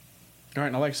All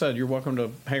right, now, like I said, you're welcome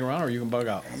to hang around or you can bug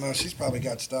out. I know she's probably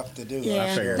got stuff to do. Yeah.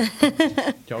 I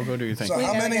figured. Y'all go do your thing. So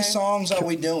how many songs are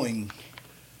we doing?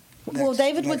 Well,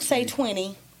 David would next say week?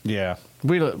 20, Yeah,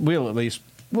 we'll at least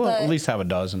have a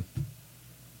dozen.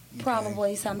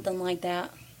 probably something like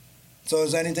that. So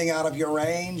is anything out of your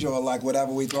range or like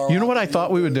whatever we throw? You know out what I to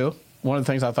thought we would do? One of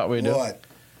the things I thought we'd do? What?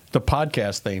 The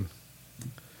podcast theme.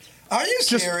 Are you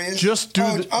serious? Just do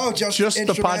just the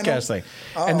instrumental? podcast thing,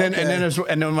 Oh, and then okay.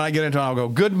 and then when I get into it, I'll go,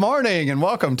 "Good morning and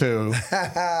welcome to."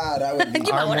 That would be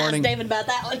You might want to ask morning- David about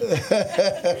that one.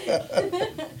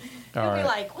 He'll All be right.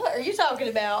 like, what are you talking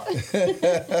about?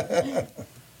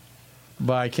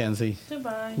 Bye, Kenzie.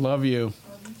 Goodbye. Love you.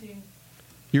 Love you too.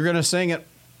 You're gonna sing at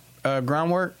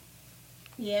groundwork?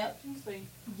 Yep. We'll see.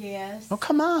 Yes. Oh,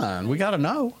 come on. We got to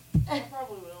know. I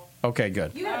probably will. Okay,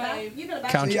 good. You got a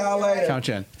Count See you. y'all later. Count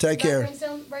you in. Take care.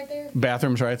 right there?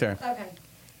 Bathroom's right there. Okay.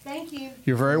 Thank you.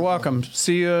 You're very welcome.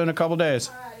 See you in a couple days.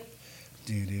 All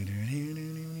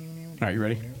right, you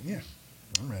ready? Yeah,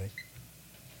 I'm ready.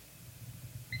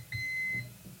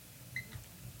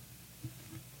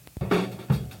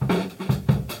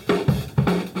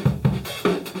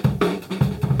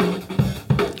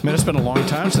 Man, it's been a long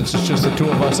time since it's just the two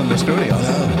of us in the studio.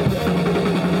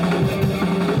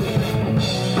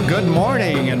 Good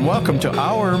morning and welcome to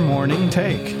our morning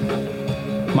take.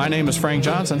 My name is Frank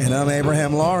Johnson, And I'm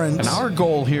Abraham Lawrence. and our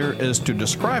goal here is to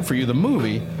describe for you the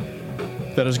movie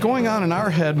that is going on in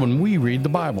our head when we read the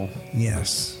Bible.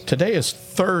 Yes. Today is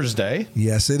Thursday.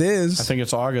 Yes, it is. I think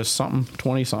it's August something,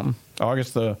 20 something.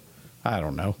 I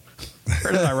don't know.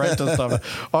 Where did I write this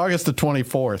stuff? August the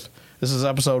 24th. This is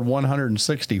episode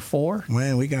 164.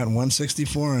 Man, we got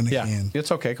 164 in the Yeah, can.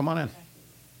 it's okay. Come on in.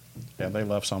 Yeah, they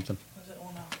left something. Was it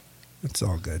on out? It's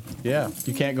all good. Yeah,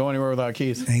 you can't go anywhere without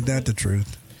keys. Ain't that the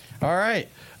truth? All right.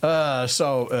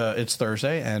 So it's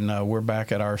Thursday, and we're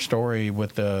back at our story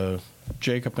with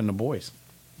Jacob and the boys.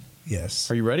 Yes.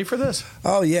 Are you ready for this?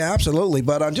 Oh, yeah, absolutely.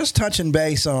 But I'm just touching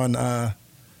base on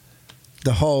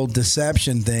the whole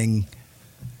deception thing.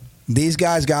 These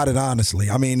guys got it honestly.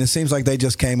 I mean, it seems like they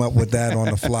just came up with that on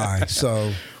the fly.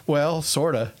 So, Well,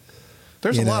 sort of.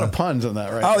 There's a You lot know. of puns in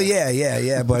that, right? oh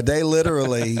yeah. But they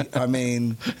literally, I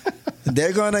mean,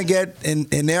 they're gonna get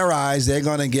in their eyes, they're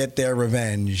gonna get their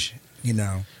revenge. You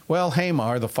know. Well,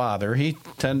 Hamar, the father, he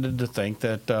tended to think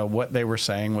that what they were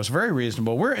saying was very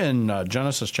reasonable. We're in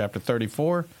Genesis chapter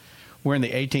 34. We're in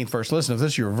the 18th verse. Listen, if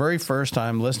this is your very first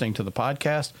time listening to the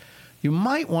podcast, you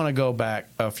might want to go back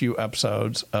a few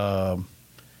episodes,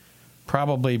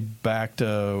 probably back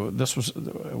to, this was,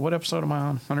 what episode am I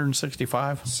on?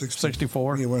 165?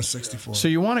 64? Yeah, 164. So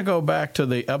you want to go back to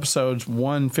the episodes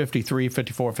 153,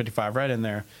 54, 55, right in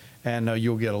there, and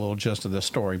you'll get a little gist of this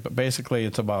story. But basically,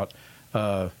 it's about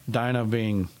Dinah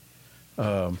being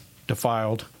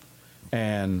defiled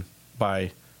and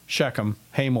by Shechem,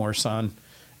 Hamar's son,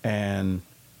 and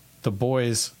the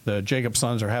boys, the Jacob's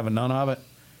sons, are having none of it.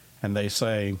 And they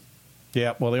say,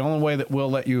 yeah, well, the only way that we'll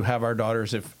let you have our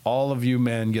daughters if all of you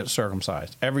men get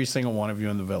circumcised, every single one of you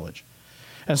in the village.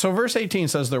 And so verse 18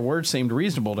 says their words seemed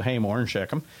reasonable to Hamor and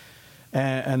Shechem,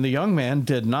 and the young man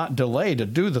did not delay to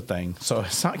do the thing. So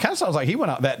it kind of sounds like he went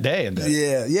out that day and did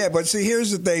it. Yeah. But see,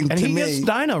 here's the thing. And to he me, gets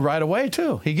Dinah right away,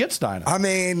 too. He gets Dinah. I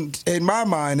mean, in my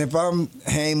mind, if I'm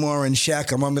Hamor and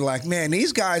Shechem, I'm be like, man,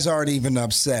 these guys aren't even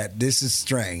upset. This is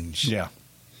strange. Yeah.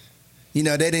 You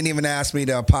know, they didn't even ask me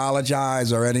to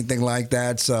apologize or anything like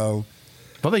that. So,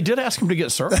 Well, they did ask him to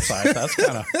get circumcised. That's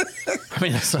kind of, I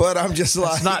mean, but I'm just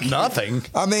like, it's not nothing.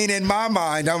 I mean, in my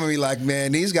mind, I'm gonna be like,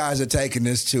 man, these guys are taking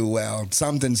this too well.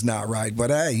 Something's not right.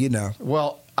 But hey, you know,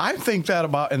 Well, I think that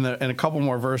about in a couple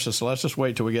more verses, so let's just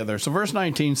wait till we get there. So verse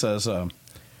 19 says,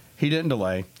 he didn't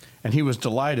delay, and he was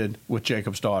delighted with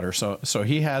Jacob's daughter. So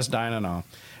he has Dinah now.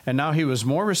 And now he was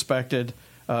more respected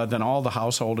than all the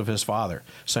household of his father.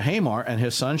 So Hamor and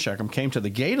his son Shechem came to the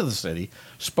gate of the city,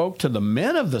 spoke to the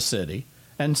men of the city,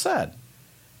 and said,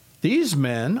 these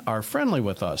men are friendly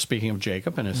with us, speaking of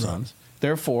Jacob and his sons.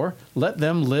 Therefore, let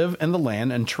them live in the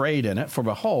land and trade in it, for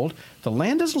behold, the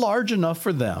land is large enough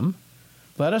for them.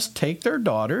 Let us take their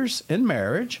daughters in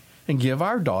marriage and give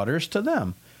our daughters to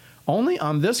them. Only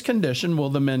on this condition will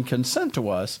the men consent to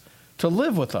us to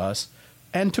live with us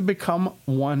and to become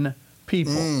one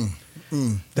people.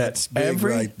 that's big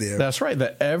right there. That's right.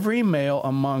 That every male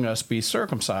among us be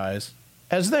circumcised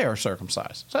as they are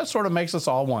circumcised. So that sort of makes us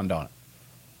all one, don't it?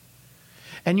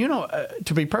 And you know,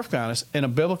 to be perfectly honest, in a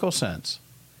biblical sense,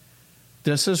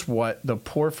 this is what the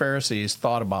poor Pharisees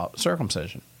thought about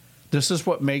circumcision. This is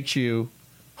what makes you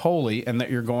holy and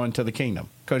that you're going to the kingdom,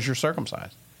 because you're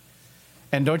circumcised.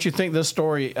 And don't you think this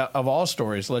story, of all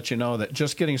stories, lets you know that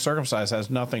just getting circumcised has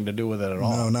nothing to do with it at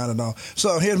all? No, not at all.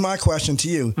 So here's my question to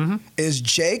you: Is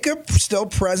Jacob still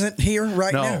present here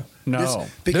right now? No.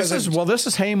 Because this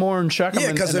is Hamor and Shechem.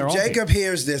 yeah, because and if Jacob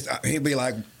hears this, he'll be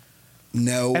like,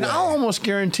 "No." And way. I'll almost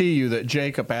guarantee you that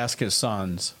Jacob asked his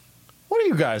sons, "What are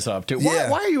you guys up to? Yeah.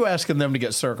 Why are you asking them to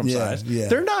get circumcised? Yeah.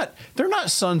 They're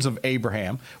not sons of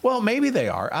Abraham. Well, maybe they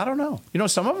are. I don't know. You know,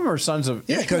 some of them are sons of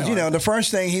Yeah, because Ishmael. the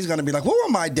first thing he's going to be like, "What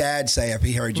would my dad say if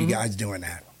he heard you guys doing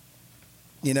that?"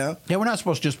 You know? Yeah, we're not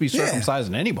supposed to just be Yeah.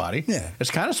 circumcising anybody. Yeah. It's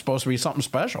kind of supposed to be something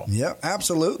special. Yep,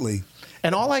 absolutely.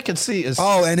 And all I can see is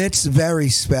Oh, and it's very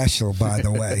special, by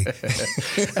the way.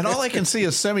 and all I can see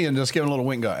is Simeon just giving a little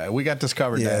wink. Go, we got this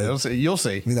covered, Yeah. Dad. You'll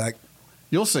see. Be like,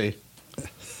 You'll see.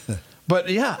 But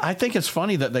yeah, I think it's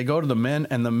funny that they go to the men,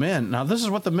 and the men. Now, this is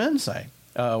what the men say.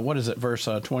 What is it, verse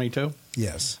 22?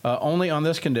 yes. Only on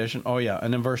this condition. Oh, yeah.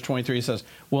 And then verse 23 says,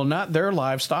 will not their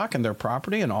livestock and their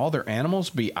property and all their animals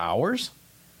be ours?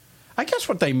 I guess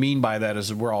what they mean by that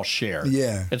is we're all shared.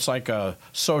 Yeah. It's like a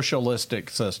socialistic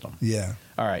system. Yeah.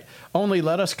 All right. Only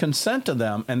let us consent to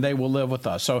them, and they will live with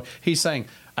us. So he's saying,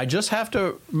 I just have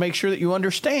to make sure that you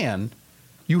understand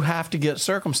you have to get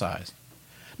circumcised.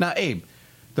 Now, Abe,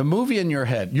 the movie in your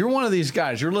head, you're one of these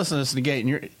guys, you're listening to this in the gate,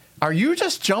 and are you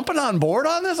just jumping on board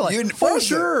on this? Like,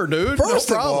 sure, dude. First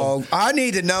no of problem. all, I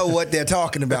need to know what they're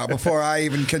talking about before I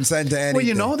even consent to anything. Well,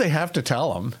 you know they have to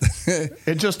tell them.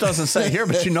 It just doesn't say here,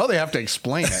 but you know they have to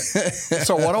explain it.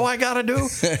 So what do I got to do?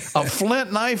 A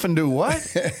flint knife and do what?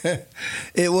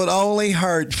 It would only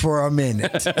hurt for a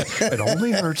minute. It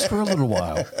only hurts for a little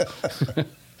while.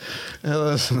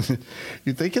 Listen,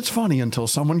 you think it's funny until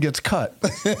someone gets cut.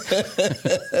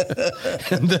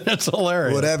 And then it's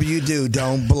hilarious. Whatever you do,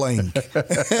 don't blink.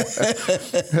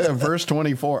 Verse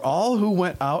 24, all who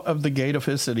went out of the gate of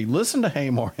his city listened to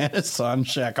Hamor and his son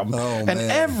Shechem. Oh, and man.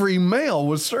 every male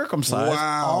was circumcised.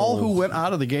 Wow. All who went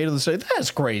out of the gate of the city. That's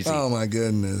crazy. Oh, my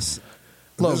goodness.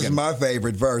 This is Logan. my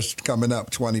favorite verse coming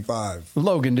up, 25.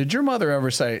 Logan, did your mother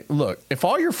ever say, look, if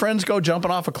all your friends go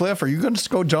jumping off a cliff, are you going to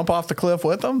go jump off the cliff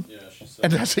with them? Yeah, she said.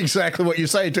 And that's exactly what you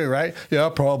say too, right? Yeah,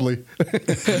 probably.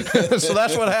 So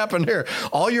that's what happened here.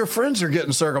 All your friends are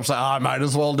getting circumcised. I might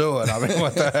as well do it. I mean,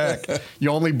 what the heck?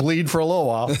 You only bleed for a little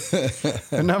while.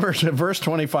 And verse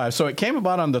 25. So it came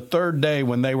about on the third day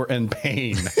when they were in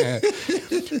pain.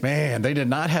 Man, they did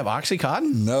not have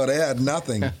Oxycontin? No, they had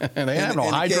nothing. And they had no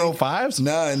Hydro 5s?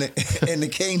 No, in the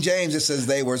King James, it says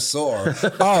they were sore.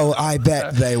 Oh, I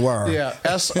bet they were. Yeah,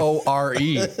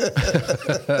 S-O-R-E.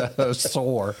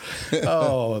 Sore.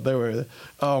 Oh, they were.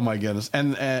 Oh my goodness!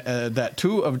 And that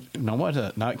two of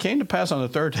now it came to pass on the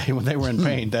third day when they were in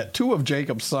pain that two of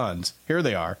Jacob's sons, here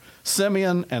they are,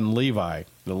 Simeon and Levi,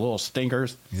 the little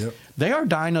stinkers. Yep. They are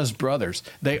Dinah's brothers.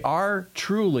 They are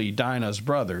truly Dinah's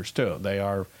brothers too. They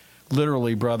are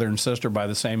literally brother and sister by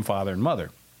the same father and mother.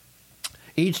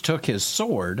 Each took his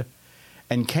sword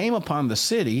and came upon the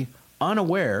city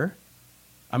unaware.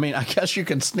 I mean, I guess you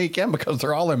can sneak in because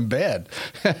they're all in bed.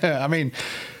 I mean,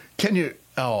 can you?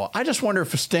 Oh, I just wonder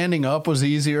if standing up was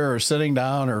easier or sitting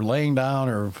down or laying down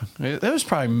or it was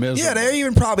probably miserable. Yeah, they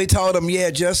even probably told him,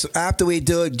 just after we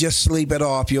do it, just sleep it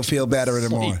off. You'll feel better in the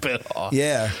morning. Sleep it off.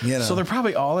 Yeah, So they're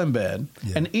probably all in bed.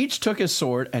 Yeah. And each took his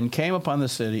sword and came upon the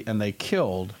city and they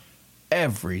killed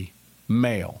every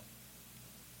male.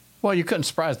 Well, you couldn't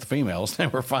surprise the females. They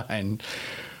were fine.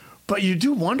 But you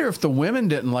do wonder if the women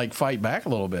didn't fight back a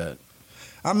little bit.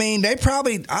 I mean, they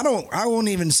probably, I won't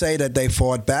even say that they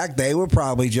fought back. They were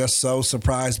probably just so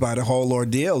surprised by the whole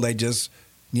ordeal. They just,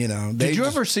 Did you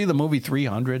ever see the movie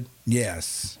 300?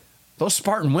 Yes. Those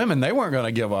Spartan women, they weren't going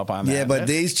to give up on that. Yeah, but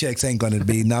these chicks ain't going to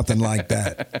be nothing like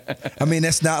that. I mean,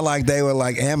 it's not like they were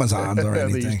like Amazons or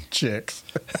anything. These chicks.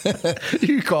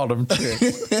 You called them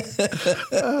chicks.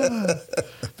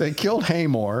 They killed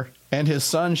Hamor and his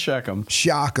son Shechem.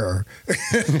 Shocker.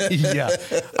 Yeah,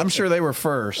 I'm sure they were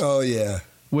first. Oh, yeah.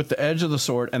 With the edge of the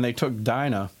sword, and they took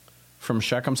Dinah from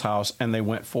Shechem's house, and they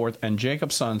went forth, and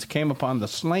Jacob's sons came upon the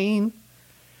slain.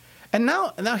 And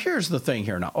now here's the thing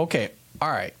here now. Okay, all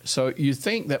right, so you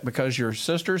think that because your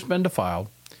sister's been defiled,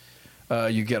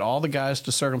 you get all the guys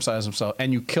to circumcise themselves,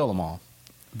 and you kill them all.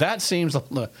 That seems a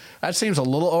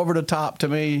little over the top to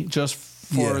me, just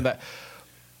for that.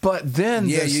 But then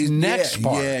next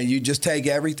part. Yeah, you just take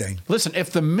everything. Listen,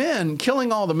 if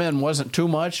killing all the men wasn't too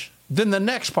much, then the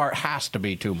next part has to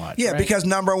be too much. Yeah, right? because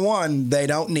number one, they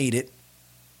don't need it.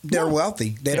 They're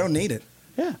wealthy. They don't need it.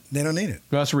 Yeah. They don't need it.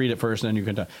 Let's read it first, and then you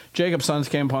can tell. Jacob's sons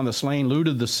came upon the slain,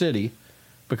 looted the city,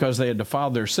 because they had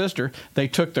defiled their sister. They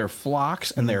took their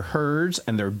flocks and their herds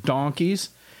and their donkeys,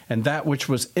 and that which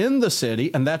was in the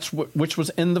city, and that's which was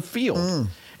in the field.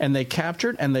 And they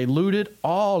captured and they looted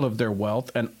all of their wealth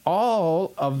and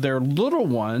all of their little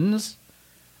ones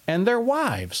and their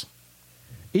wives,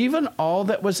 even all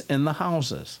that was in the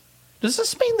houses. Does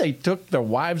this mean they took their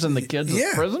wives and the kids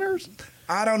as prisoners?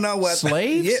 I don't know what.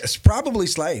 Slaves? Yes, probably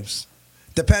slaves,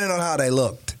 depending on how they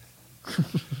looked.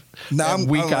 No, I'm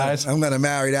going to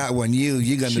marry that one.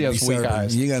 You're going to be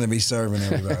serving. You're going to be serving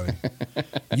everybody.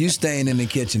 You staying in the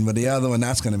kitchen, but the other one,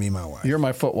 that's going to be my wife. You're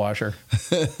my foot washer.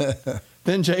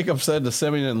 Then Jacob said to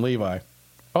Simeon and Levi,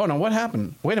 oh, no, what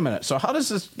happened? Wait a minute. So how does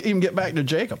this even get back to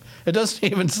Jacob? It doesn't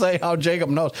even say how Jacob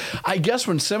knows. I guess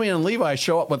when Simeon and Levi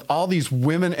show up with all these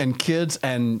women and kids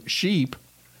and sheep,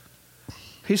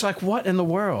 he's like, what in the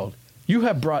world? You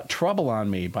have brought trouble on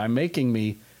me by making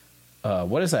me,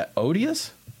 what is that,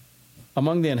 odious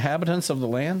among the inhabitants of the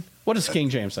land? What does King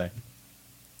James say?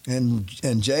 And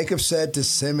Jacob said to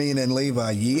Simeon and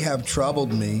Levi, ye have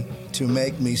troubled me to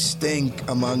make me stink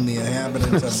among the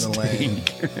inhabitants of the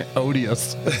land.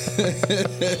 Odious.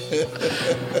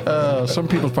 Some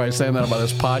people's probably saying that about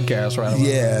this podcast right now.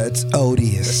 Yeah, it's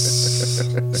odious.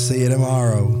 See you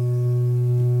tomorrow.